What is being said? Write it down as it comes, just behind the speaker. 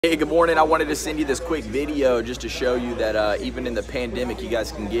Hey, good morning. I wanted to send you this quick video just to show you that even in the pandemic, you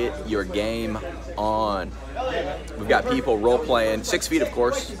guys can get your game on. We've got people role playing, 6 feet, of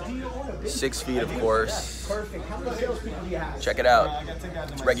course. 6 feet, of course. Check it out.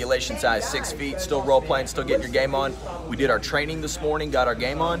 It's regulation size, 6 feet, still role playing, still getting your game on. We did our training this morning, got our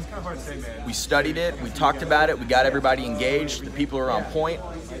game on. We studied it, we talked about it, we got everybody engaged. The people are on point.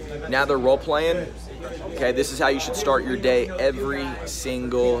 Now they're role playing. Okay, this is how you should start your day every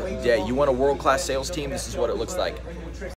single day. You want a world-class sales team? This is what it looks like.